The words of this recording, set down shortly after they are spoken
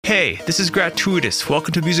Hey, this is Gratuitous.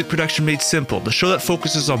 Welcome to Music Production Made Simple, the show that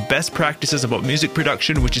focuses on best practices about music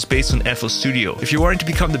production, which is based on FL Studio. If you're wanting to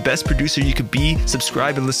become the best producer you could be,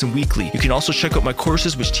 subscribe and listen weekly. You can also check out my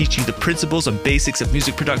courses, which teach you the principles and basics of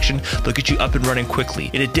music production. They'll get you up and running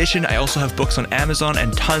quickly. In addition, I also have books on Amazon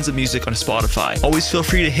and tons of music on Spotify. Always feel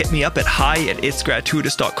free to hit me up at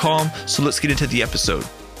hi@itsgratuitous.com. So let's get into the episode.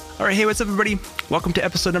 All right, hey, what's up, everybody? Welcome to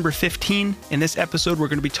episode number 15. In this episode, we're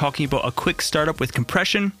going to be talking about a quick startup with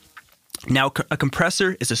compression. Now, a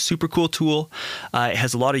compressor is a super cool tool. It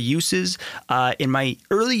has a lot of uses. In my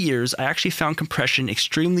early years, I actually found compression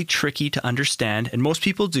extremely tricky to understand, and most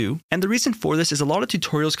people do. And the reason for this is a lot of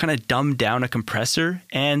tutorials kind of dumb down a compressor.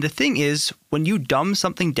 And the thing is, when you dumb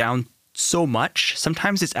something down so much,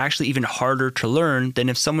 sometimes it's actually even harder to learn than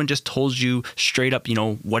if someone just told you straight up,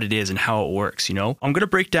 what it is and how it works, I'm going to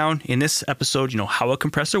break down in this episode, how a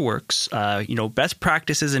compressor works, best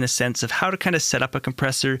practices in a sense of how to kind of set up a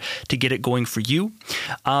compressor to get it going for you.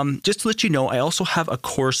 Just to let you know, I also have a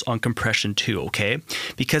course on compression too, okay?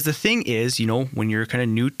 Because the thing is, when you're kind of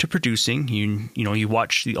new to producing, you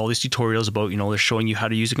watch all these tutorials about, they're showing you how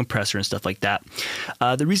to use a compressor and stuff like that.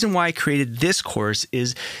 The reason why I created this course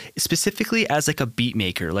is specifically as like a beat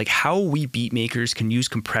maker, like how we beat makers can use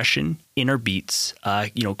compression in our beats,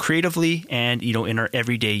 creatively and, in our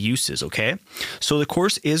everyday uses, okay? So the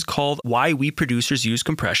course is called Why We Producers Use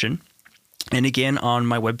Compression. And again, on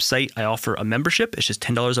my website, I offer a membership. It's just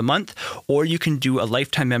 $10 a month, or you can do a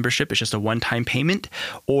lifetime membership. It's just a one-time payment,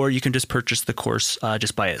 or you can just purchase the course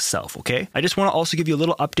just by itself, okay? I just want to also give you a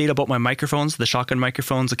little update about my microphones, the shotgun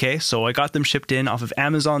microphones, okay? So I got them shipped in off of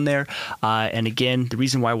Amazon there. And again, the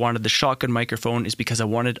reason why I wanted the shotgun microphone is because I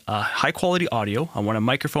wanted a high-quality audio. I want a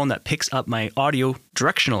microphone that picks up my audio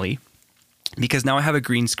directionally, because now I have a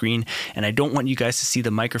green screen and I don't want you guys to see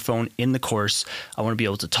the microphone in the course. I want to be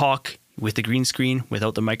able to talk with the green screen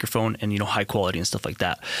without the microphone and, high quality and stuff like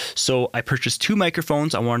that. So I purchased two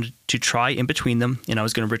microphones. I wanted to try in between them and I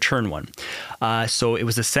was going to return one. So it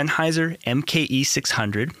was a Sennheiser MKE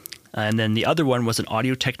 600. And then the other one was an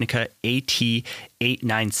Audio-Technica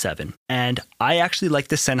AT897. And I actually like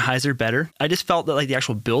the Sennheiser better. I just felt that the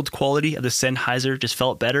actual build quality of the Sennheiser just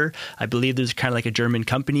felt better. I believe there's kind of like a German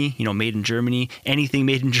company, made in Germany. Anything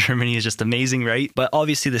made in Germany is just amazing, right? But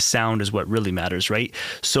obviously the sound is what really matters, right?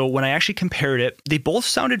 So when I actually compared it, they both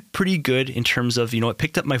sounded pretty good in terms of, it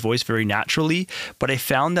picked up my voice very naturally, but I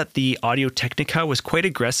found that the Audio-Technica was quite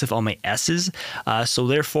aggressive on my S's. So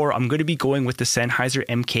therefore, I'm going to be going with the Sennheiser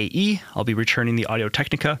MKE. I'll be returning the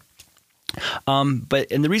Audio-Technica. And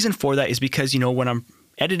the reason for that is because, when I'm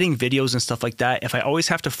editing videos and stuff like that, if I always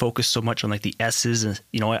have to focus so much on the S's, and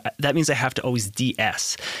that means I have to always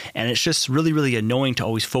DS, and it's just really, really annoying to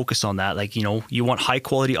always focus on that. You want high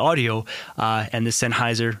quality audio, and the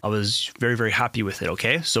Sennheiser, I was very, very happy with it.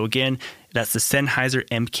 Okay, so again, that's the Sennheiser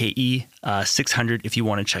MKE 600 if you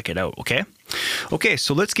want to check it out. Okay,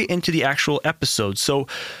 so let's get into the actual episode. So,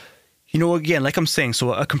 again, like I'm saying,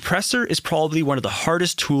 so a compressor is probably one of the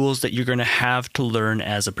hardest tools that you're going to have to learn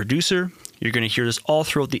as a producer. You're going to hear this all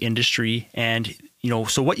throughout the industry. And,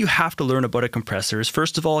 so what you have to learn about a compressor is,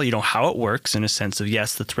 first of all, how it works in a sense of,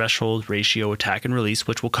 yes, the threshold, ratio, attack, and release,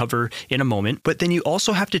 which we'll cover in a moment. But then you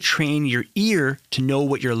also have to train your ear to know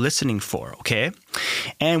what you're listening for, okay?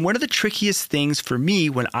 And one of the trickiest things for me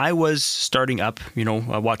when I was starting up,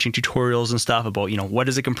 watching tutorials and stuff about, what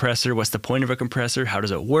is a compressor? What's the point of a compressor? How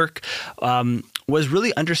does it work? Was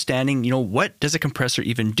really understanding, what does a compressor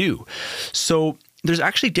even do? So there's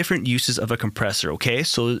actually different uses of a compressor, okay?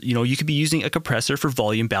 So, you could be using a compressor for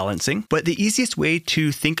volume balancing, but the easiest way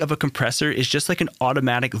to think of a compressor is just like an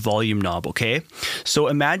automatic volume knob, okay? So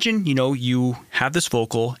imagine, you have this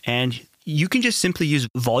vocal and you can just simply use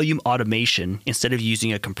volume automation instead of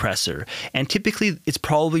using a compressor. And typically, it's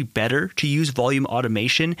probably better to use volume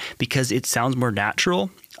automation because it sounds more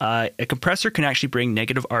natural. A compressor can actually bring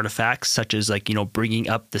negative artifacts such as bringing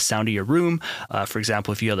up the sound of your room. For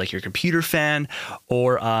example, if you have your computer fan,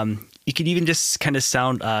 or you could even just kind of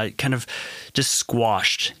sound just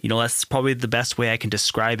squashed. That's probably the best way I can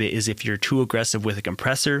describe it, is if you're too aggressive with a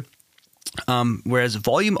compressor. Whereas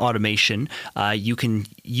volume automation, you can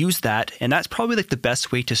use that, and that's probably the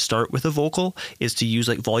best way to start with a vocal, is to use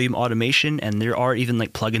volume automation. And there are even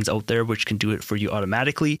plugins out there which can do it for you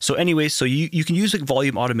automatically. So anyway, so you can use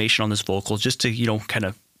volume automation on this vocal just to kind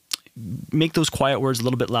of make those quiet words a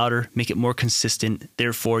little bit louder, make it more consistent.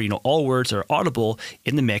 Therefore, all words are audible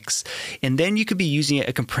in the mix. And then you could be using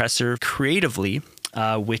a compressor creatively,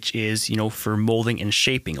 which is, for molding and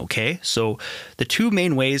shaping. Okay. So the two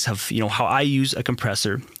main ways of, how I use a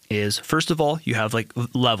compressor is, first of all, you have like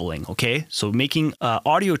leveling, okay? So making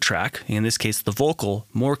audio track, in this case the vocal,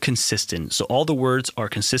 more consistent. So all the words are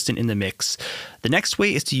consistent in the mix. The next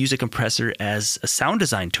way is to use a compressor as a sound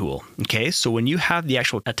design tool, okay? So when you have the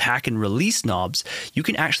actual attack and release knobs, you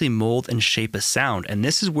can actually mold and shape a sound. And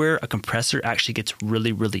this is where a compressor actually gets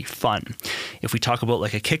really, really fun. If we talk about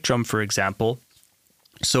like a kick drum, for example,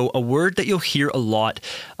 so a word that you'll hear a lot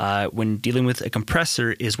when dealing with a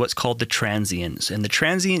compressor is what's called the transient. And the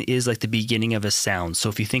transient is like the beginning of a sound. So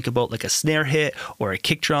if you think about like a snare hit or a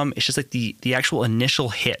kick drum, it's just like the actual initial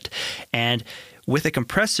hit. And with a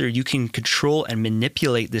compressor, you can control and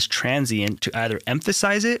manipulate this transient to either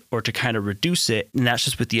emphasize it or to kind of reduce it. And that's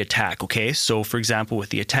just with the attack, okay? So for example, with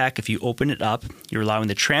the attack, if you open it up, you're allowing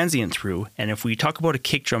the transient through. And if we talk about a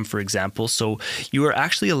kick drum, for example, so you are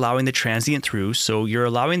actually allowing the transient through. So you're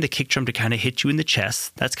allowing the kick drum to kind of hit you in the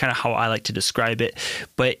chest. That's kind of how I like to describe it.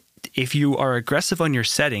 But if you are aggressive on your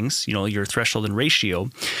settings, your threshold and ratio,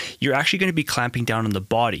 you're actually going to be clamping down on the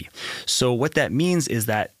body. So what that means is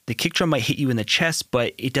that the kick drum might hit you in the chest,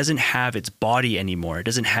 but it doesn't have its body anymore. It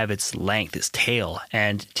doesn't have its length, its tail.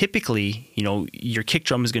 And typically, your kick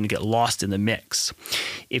drum is going to get lost in the mix.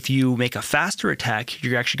 If you make a faster attack,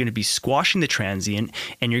 you're actually going to be squashing the transient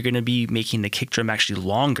and you're going to be making the kick drum actually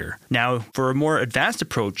longer. Now, for a more advanced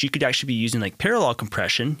approach, you could actually be using like parallel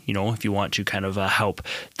compression, if you want to kind of help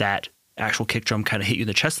that actual kick drum kind of hit you in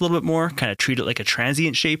the chest a little bit more, kind of treat it like a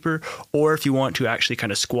transient shaper, or if you want to actually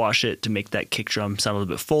kind of squash it to make that kick drum sound a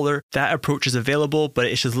little bit fuller, that approach is available, but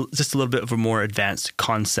it's just a little bit of a more advanced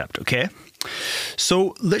concept, okay?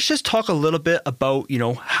 So let's just talk a little bit about,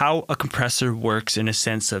 how a compressor works in a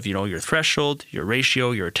sense of, your threshold, your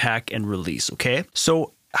ratio, your attack, and release, okay?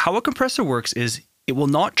 So how a compressor works is it will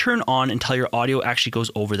not turn on until your audio actually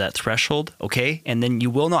goes over that threshold, okay? And then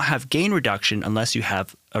you will not have gain reduction unless you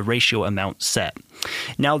have a ratio amount set.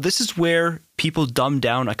 Now, this is where people dumb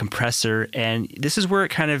down a compressor, and this is where it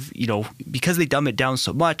kind of, because they dumb it down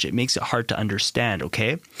so much, it makes it hard to understand,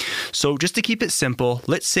 okay? So just to keep it simple,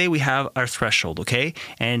 let's say we have our threshold, okay?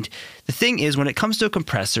 And the thing is, when it comes to a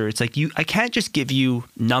compressor, it's like I can't just give you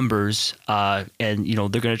numbers and,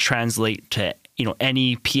 they're going to translate to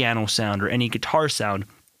any piano sound or any guitar sound.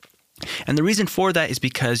 And the reason for that is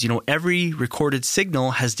because, every recorded signal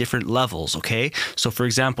has different levels, okay? So for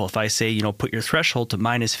example, if I say, put your threshold to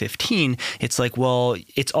 -15, it's like, well,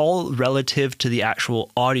 it's all relative to the actual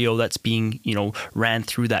audio that's being, ran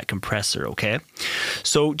through that compressor, okay?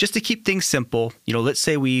 So just to keep things simple, let's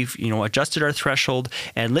say we've, adjusted our threshold,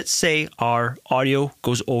 and let's say our audio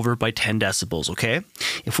goes over by 10 decibels, okay?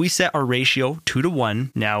 If we set our ratio 2:1,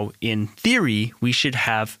 now in theory, we should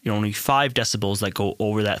have only 5 decibels that go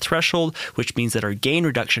over that threshold, which means that our gain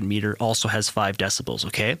reduction meter also has 5 decibels,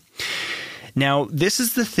 okay? Now, this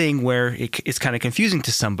is the thing where it's kind of confusing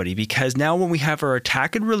to somebody, because now when we have our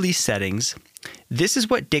attack and release settings, this is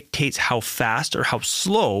what dictates how fast or how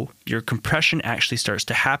slow your compression actually starts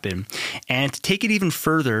to happen. And to take it even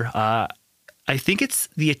further, I think it's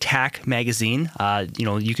the Attack magazine.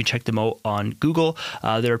 You can check them out on Google.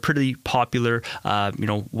 They're a pretty popular,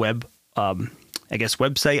 web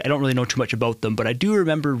website. I don't really know too much about them, but I do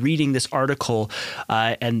remember reading this article,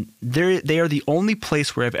 and they are the only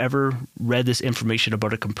place where I've ever read this information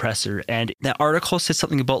about a compressor. And that article said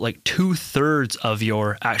something about like 2/3 of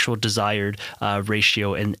your actual desired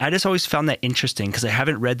ratio. And I just always found that interesting because I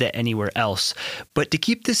haven't read that anywhere else. But to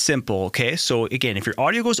keep this simple, okay, so again, if your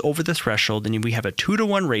audio goes over the threshold, then we have a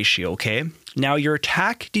 2:1 ratio, okay? Now your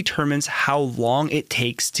attack determines how long it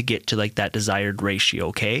takes to get to like that desired ratio,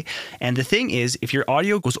 okay? And the thing is, if your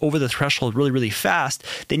audio goes over the threshold really, really fast,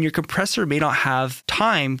 then your compressor may not have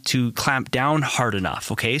time to clamp down hard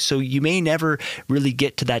enough, okay? So you may never really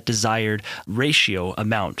get to that desired ratio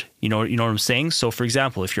amount. You know what I'm saying? So for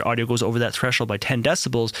example, if your audio goes over that threshold by 10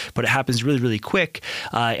 decibels, but it happens really, really quick,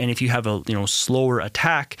 and if you have a slower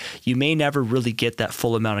attack, you may never really get that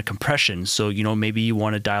full amount of compression. So maybe you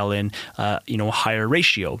want to dial in a higher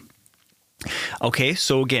ratio. Okay,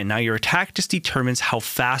 so again, now your attack just determines how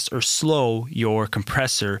fast or slow your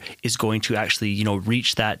compressor is going to actually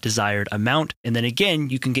reach that desired amount. And then again,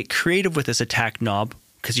 you can get creative with this attack knob,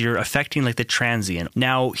 because you're affecting like the transient.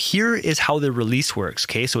 Now, here is how the release works,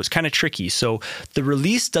 okay? So it's kind of tricky. So the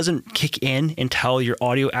release doesn't kick in until your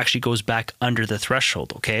audio actually goes back under the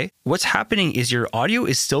threshold, okay? What's happening is your audio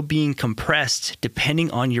is still being compressed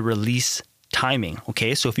depending on your release timing,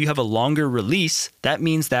 okay? So if you have a longer release, that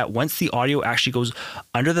means that once the audio actually goes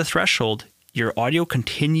under the threshold, your audio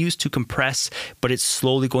continues to compress, but it's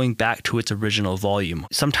slowly going back to its original volume.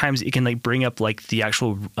 Sometimes it can like bring up like the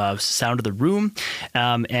actual sound of the room.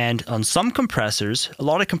 And on some compressors, a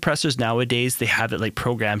lot of compressors nowadays, they have it like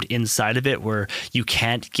programmed inside of it where you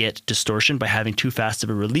can't get distortion by having too fast of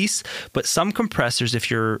a release. But some compressors,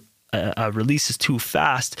 if your release is too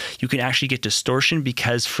fast, you can actually get distortion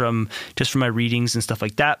because from my readings and stuff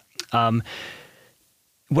like that,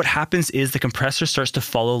 what happens is the compressor starts to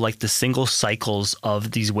follow like the single cycles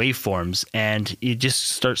of these waveforms, and it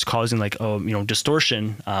just starts causing like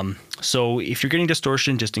distortion. So if you're getting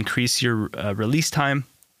distortion, just increase your release time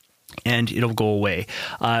and it'll go away.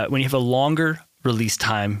 When you have a longer release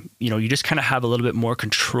time, you just kind of have a little bit more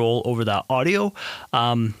control over that audio.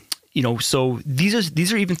 So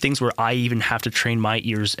these are even things where I even have to train my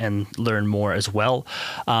ears and learn more as well.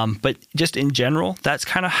 But just in general, that's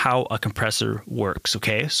kind of how a compressor works.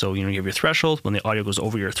 Okay. So, you have your threshold. When the audio goes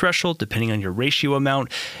over your threshold, depending on your ratio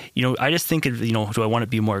amount, I just think of, do I want to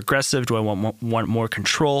be more aggressive? Do I want more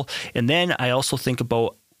control? And then I also think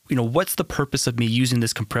about, what's the purpose of me using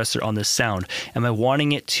this compressor on this sound? Am I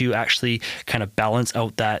wanting it to actually kind of balance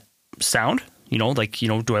out that sound? Do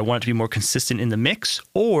I want it to be more consistent in the mix,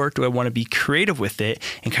 or do I want to be creative with it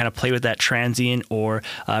and kind of play with that transient or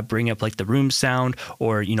bring up like the room sound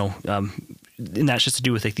or, and that's just to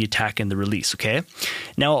do with like the attack and the release. Okay.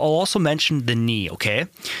 Now I'll also mention the knee. Okay.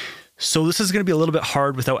 So this is going to be a little bit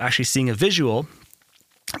hard without actually seeing a visual,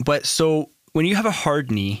 but so when you have a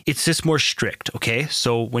hard knee, it's just more strict, okay?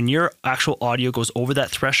 So when your actual audio goes over that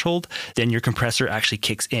threshold, then your compressor actually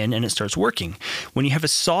kicks in and it starts working. When you have a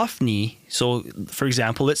soft knee, so for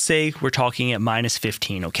example, let's say we're talking at minus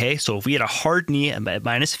 15, okay? So if we had a hard knee at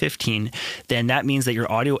minus 15, then that means that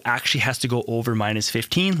your audio actually has to go over minus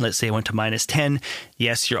 15. Let's say it went to minus 10.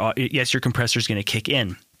 Yes, your compressor is going to kick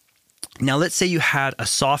in. Now, let's say you had a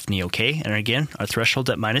soft knee, okay? And again, our threshold's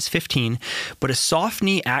at minus 15, but a soft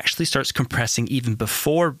knee actually starts compressing even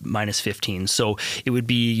before minus 15. So it would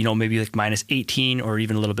be, maybe like minus 18 or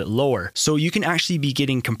even a little bit lower. So you can actually be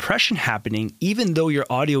getting compression happening even though your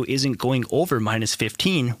audio isn't going over minus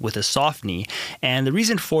 15 with a soft knee. And the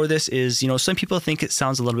reason for this is, some people think it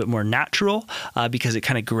sounds a little bit more natural because it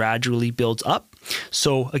kind of gradually builds up.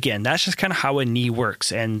 So again, that's just kind of how a knee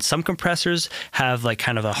works. And some compressors have like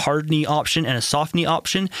kind of a hard knee option and a soft knee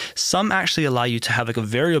option. Some actually allow you to have like a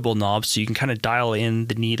variable knob so you can kind of dial in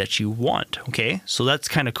the knee that you want. Okay, so that's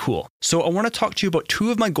kind of cool. So I want to talk to you about two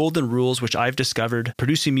of my golden rules which I've discovered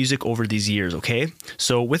producing music over these years. Okay,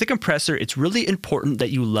 so with a compressor, it's really important that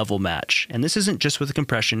you level match. And this isn't just with the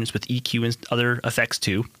compression, it's with EQ and other effects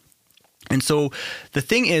too. And so the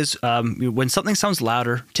thing is, when something sounds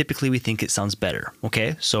louder, typically we think it sounds better.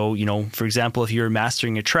 Okay. So, for example, if you're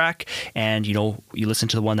mastering a track and, you listen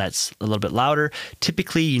to the one that's a little bit louder,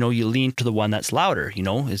 typically, you lean to the one that's louder,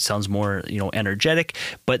 it sounds more, energetic,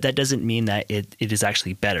 but that doesn't mean that it is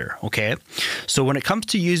actually better. Okay. So when it comes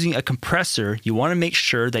to using a compressor, you want to make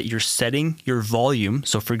sure that you're setting your volume.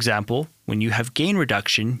 So for example, when you have gain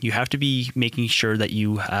reduction, you have to be making sure that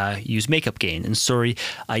you use makeup gain. And sorry,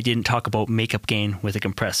 I didn't talk about makeup gain with a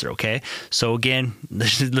compressor, okay? So again,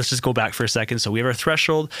 let's just go back for a second. So we have our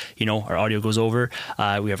threshold, our audio goes over.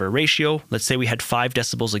 We have our ratio. Let's say we had 5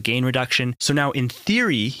 decibels of gain reduction. So now in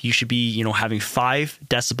theory, you should be, having 5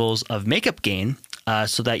 decibels of makeup gain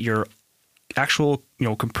so that your actual,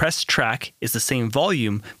 compressed track is the same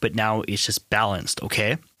volume, but now it's just balanced,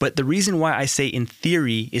 okay? But the reason why I say in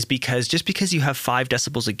theory is because just because you have 5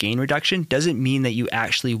 decibels of gain reduction doesn't mean that you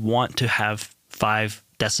actually want to have 5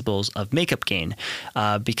 decibels of makeup gain,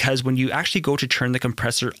 because when you actually go to turn the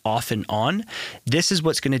compressor off and on, this is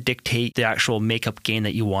what's going to dictate the actual makeup gain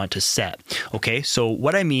that you want to set. Okay, so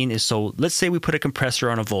what I mean is, so let's say we put a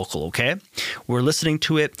compressor on a vocal, okay? We're listening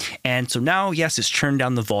to it, and so now, yes, it's turned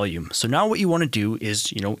down the volume. So now what you want to do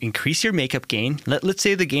is, increase your makeup gain. Let's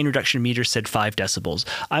say the gain reduction meter said 5 decibels.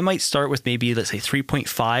 I might start with maybe, let's say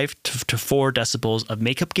 3.5 to 4 decibels of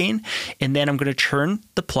makeup gain, and then I'm going to turn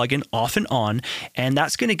the plugin off and on, and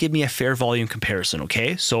that's going to give me a fair volume comparison,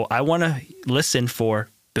 okay? So I want to listen for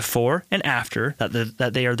before and after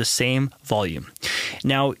that they are the same volume.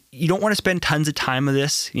 Now, you don't want to spend tons of time on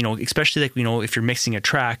this, especially like, if you're mixing a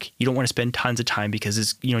track, you don't want to spend tons of time because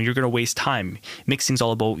it's, you're going to waste time. Mixing's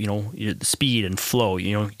all about, the speed and flow,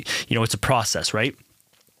 it's a process, right?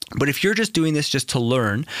 But if you're just doing this just to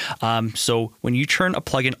learn, so when you turn a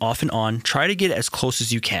plugin off and on, try to get it as close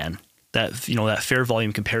as you can. That fair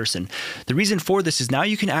volume comparison. The reason for this is now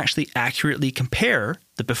you can actually accurately compare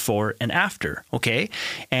the before and after, okay?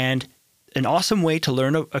 And an awesome way to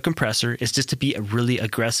learn a compressor is just to be really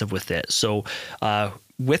aggressive with it. So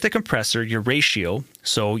with a compressor, your ratio,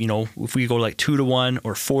 so, if we go like 2-to-1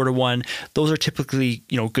 or 4-to-1, those are typically,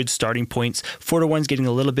 good starting points. 4-to-1's getting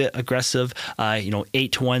a little bit aggressive,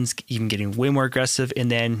 8-to-1's even getting way more aggressive. And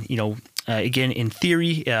then, again, in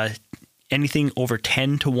theory, anything over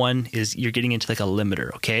 10-to-1 is you're getting into like a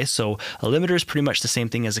limiter, okay? So a limiter is pretty much the same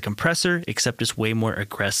thing as a compressor, except it's way more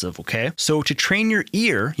aggressive, okay? So to train your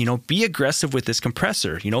ear, be aggressive with this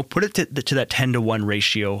compressor, put it to that 10-to-1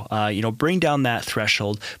 ratio, bring down that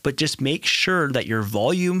threshold, but just make sure that your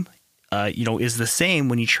volume is the same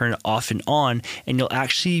when you turn it off and on, and you'll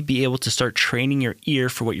actually be able to start training your ear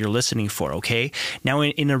for what you're listening for, okay? Now,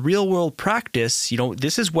 in a real world practice,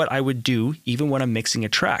 this is what I would do even when I'm mixing a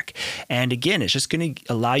track. And again, it's just going to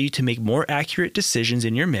allow you to make more accurate decisions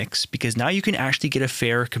in your mix, because now you can actually get a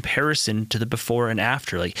fair comparison to the before and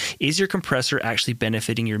after. Like, is your compressor actually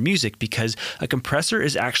benefiting your music? Because a compressor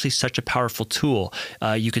is actually such a powerful tool.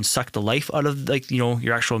 You can suck the life out of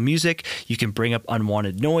your actual music. You can bring up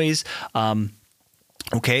unwanted noise.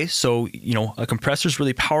 Okay, so, a compressor is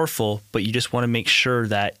really powerful, but you just want to make sure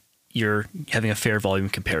that you're having a fair volume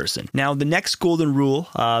comparison. Now, the next golden rule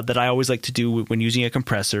that I always like to do when using a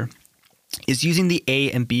compressor is using the A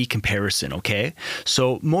and B comparison, okay?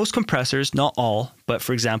 So most compressors, not all, but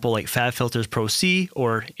for example, like FabFilter's Pro C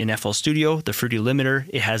or in FL Studio, the Fruity Limiter,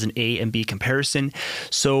 it has an A and B comparison.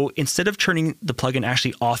 So instead of turning the plugin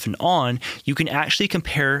actually off and on, you can actually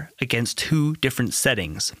compare against two different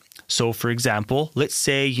settings. So for example, let's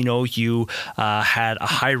say, you had a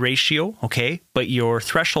high ratio, okay, but your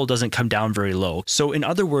threshold doesn't come down very low. So in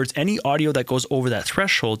other words, any audio that goes over that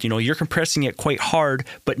threshold, you're compressing it quite hard,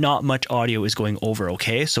 but not much audio is going over,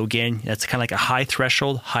 okay? So again, that's kind of like a high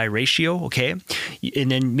threshold, high ratio, okay? And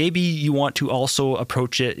then maybe you want to also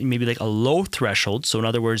approach it maybe like a low threshold. So in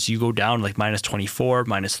other words, you go down like -24,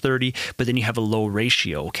 -30, but then you have a low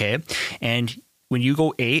ratio, okay? And when you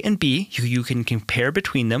go A and B, you can compare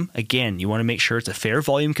between them. Again, you want to make sure it's a fair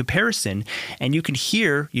volume comparison, and you can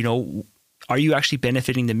hear, are you actually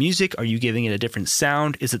benefiting the music? Are you giving it a different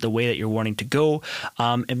sound? Is it the way that you're wanting to go?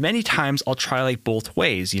 And many times I'll try like both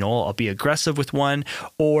ways. I'll be aggressive with one,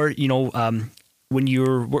 or, when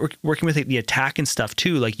you're working with the attack and stuff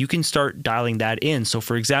too, like you can start dialing that in. So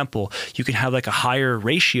for example, you can have like a higher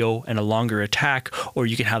ratio and a longer attack, or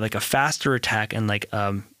you can have like a faster attack and like,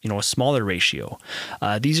 a smaller ratio.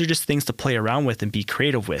 These are just things to play around with and be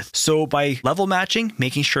creative with. So by level matching,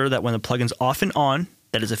 making sure that when the plugin's off and on,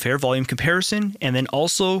 that is a fair volume comparison, and then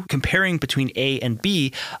also comparing between A and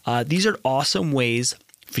B, these are awesome ways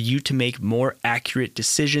for you to make more accurate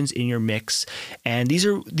decisions in your mix. And these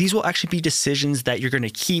will actually be decisions that you're going to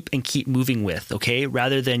keep moving with, okay?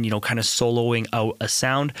 Rather than, kind of soloing out a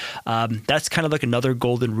sound. That's kind of like another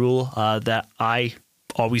golden rule that I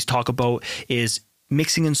always talk about is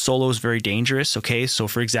mixing in solo is very dangerous, okay? So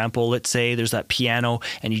for example, let's say there's that piano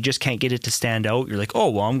and you just can't get it to stand out. You're like, oh,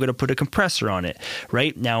 well, I'm going to put a compressor on it,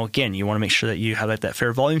 right? Now, again, you want to make sure that you have that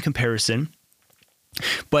fair volume comparison.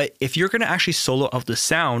 But if you're going to actually solo out the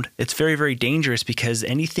sound, it's very, very dangerous, because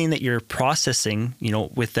anything that you're processing,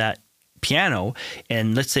 with that piano,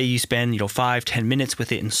 and let's say you spend, 5-10 minutes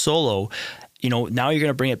with it in solo, now you're going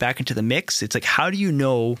to bring it back into the mix. It's like, how do you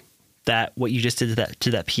know that what you just did to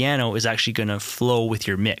that piano is actually going to flow with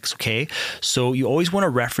your mix, okay? So you always want to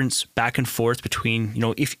reference back and forth between,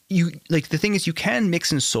 if you, like, the thing is you can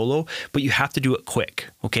mix in solo, but you have to do it quick,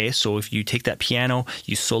 okay? So if you take that piano,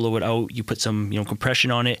 you solo it out, you put some, compression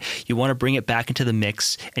on it, you want to bring it back into the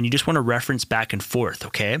mix, and you just want to reference back and forth,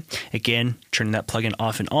 okay? Again, turning that plugin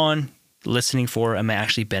off and on, listening for, am I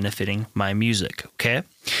actually benefiting my music, okay?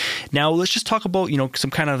 Now let's just talk about,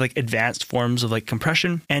 some kind of like advanced forms of like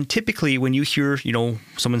compression. And typically when you hear,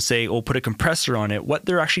 someone say, oh, put a compressor on it, what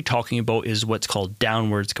they're actually talking about is what's called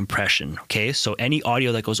downwards compression, okay? So any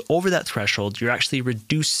audio that goes over that threshold, you're actually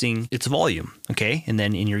reducing its volume, okay? And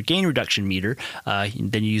then in your gain reduction meter,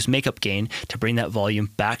 then you use makeup gain to bring that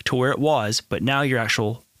volume back to where it was, but now your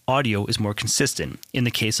actual audio is more consistent. In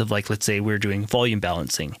the case of, like, let's say we're doing volume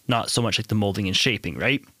balancing, not so much like the molding and shaping,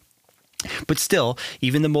 right? But still,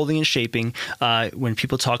 even the molding and shaping, when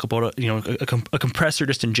people talk about a compressor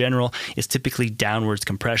just in general, is typically downwards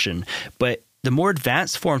compression. But the more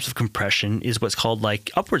advanced forms of compression is what's called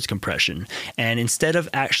like upwards compression. And instead of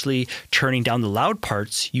actually turning down the loud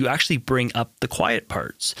parts, you actually bring up the quiet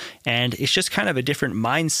parts. And it's just kind of a different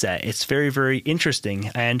mindset. It's very, very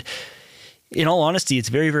interesting. And in all honesty, it's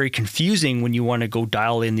very, very confusing when you want to go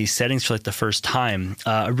dial in these settings for like the first time.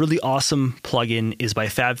 A really awesome plugin is by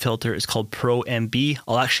FabFilter. It's called Pro MB.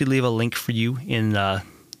 I'll actually leave a link for you in the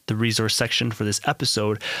resource section for this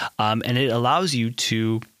episode. And it allows you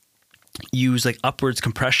to use like upwards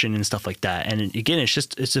compression and stuff like that. And again,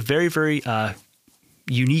 it's a very, very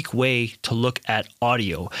unique way to look at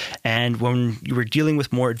audio. And when you were dealing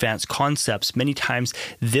with more advanced concepts, many times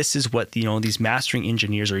this is what these mastering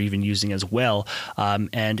engineers are even using as well.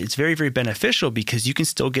 And it's very, very beneficial because you can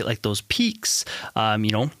still get like those peaks,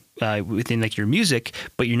 within like your music,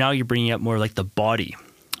 but you're bringing up more like the body.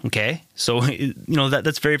 Okay, so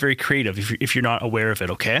that's very, very creative if you're not aware of it.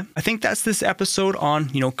 Okay, I think that's this episode on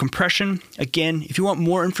compression. Again, if you want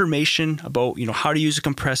more information about how to use a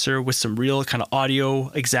compressor with some real kind of audio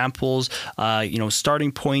examples,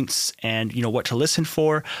 starting points, and what to listen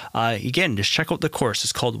for, again, just check out the course.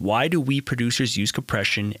 It's called "Why Do We Producers Use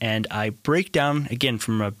Compression?" And I break down again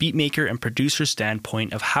from a beat maker and producer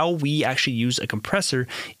standpoint of how we actually use a compressor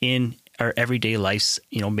in our everyday lives,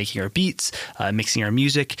 making our beats, mixing our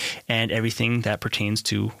music, and everything that pertains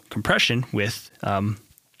to compression with,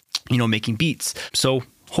 making beats. So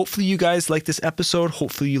hopefully you guys like this episode.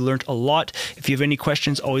 Hopefully you learned a lot. If you have any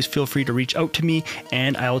questions, always feel free to reach out to me,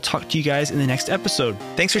 and I will talk to you guys in the next episode.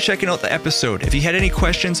 Thanks for checking out the episode. If you had any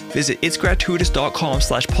questions, visit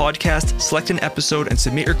itsgratuitous.com/podcast, select an episode, and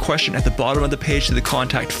submit your question at the bottom of the page to the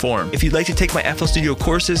contact form. If you'd like to take my FL Studio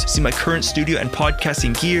courses, see my current studio and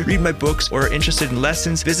podcasting gear, read my books, or are interested in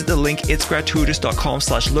lessons, visit the link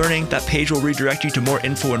itsgratuitous.com/learning. That page will redirect you to more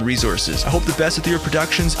info and resources. I hope the best with your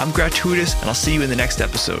productions. I'm Gratuitous, and I'll see you in the next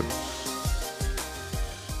episode.